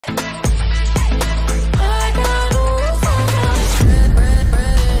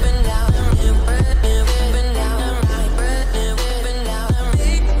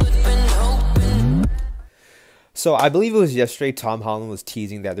So I believe it was yesterday. Tom Holland was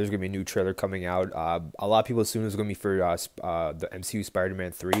teasing that there's gonna be a new trailer coming out. A lot of people assumed it was gonna be for the MCU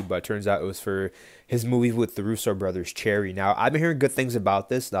Spider-Man 3, but it turns out it was for his movie with the Russo brothers, Cherry. Now I've been hearing good things about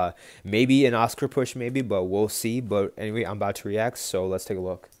this. Maybe an Oscar push, maybe, but we'll see. But anyway, I'm about to react, so let's take a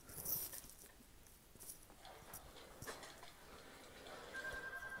look.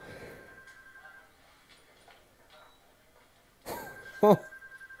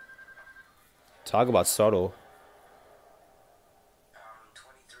 Talk about subtle.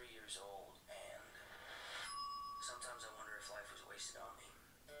 23 years old, and sometimes I wonder if life was wasted on me.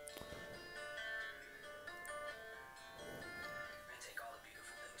 I take all the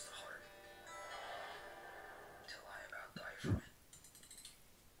beautiful things to heart till I about die from it.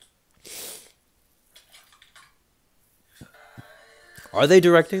 Are they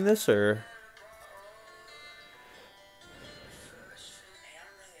directing this or? Hey, I'm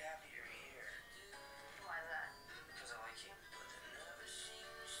really happy you're here. Why that? Because I like you. But there never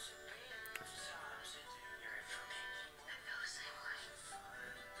seems to be enough times to do you're it for me. I feel the same way.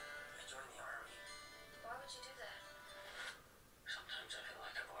 I joined the army. Why would you do that? Sometimes I feel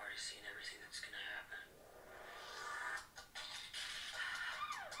like I've already seen everything that's gonna happen.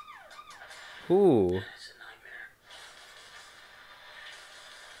 Ooh. It's a nightmare.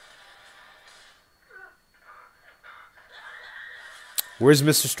 Where's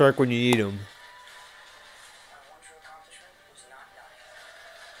Mr. Stark when you need him? My one true accomplishment was not dying.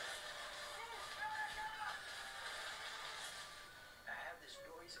 I have this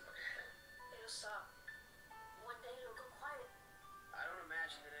noise in my head. It'll stop. One day it'll go quiet. I don't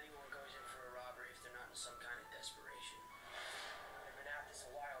imagine that anyone goes in for a robbery if they're not in some kind of desperation. I've been at this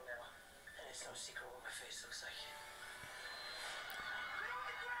a while now, and it's no secret what my face looks like.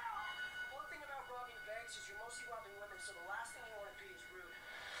 One thing about robbing banks is you're mostly robbing women, so the last thing you want to be is rude.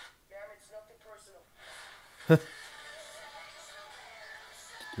 Ma'am, it's nothing personal.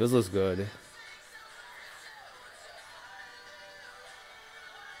 This looks good.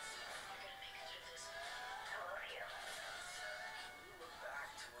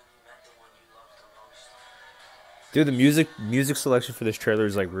 Dude, the music selection for this trailer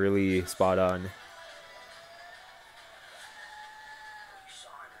is like really spot on.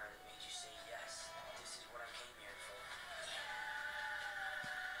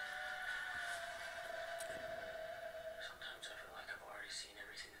 Sometimes I feel like I've already seen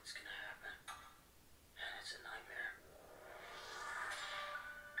everything that's gonna happen, and it's a nightmare.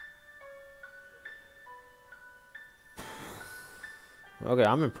 Okay,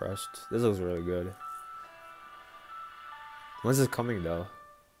 I'm impressed. This looks really good. When's this coming though?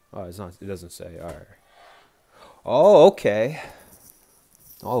 Oh, it's not. It doesn't say. All right. Oh, okay.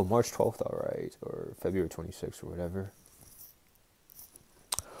 Oh, March 12th. All right, or February 26th, or whatever.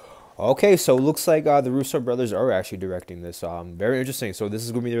 Okay, so it looks like the Russo brothers are actually directing this. Very interesting. So this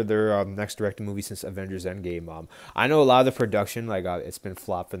is going to be their next directed movie since Avengers Endgame. I know a lot of the production, like it's been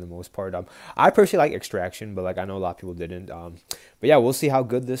flop for the most part. I personally like Extraction, but like I know a lot of people didn't. But yeah, we'll see how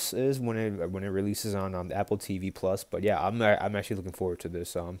good this is when it releases on Apple TV Plus. But yeah, I'm actually looking forward to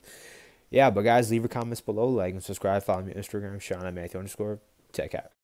this. Yeah, but guys, leave your comments below, like and subscribe. Follow me on Instagram, Sean at Matthew _ Tech Hat.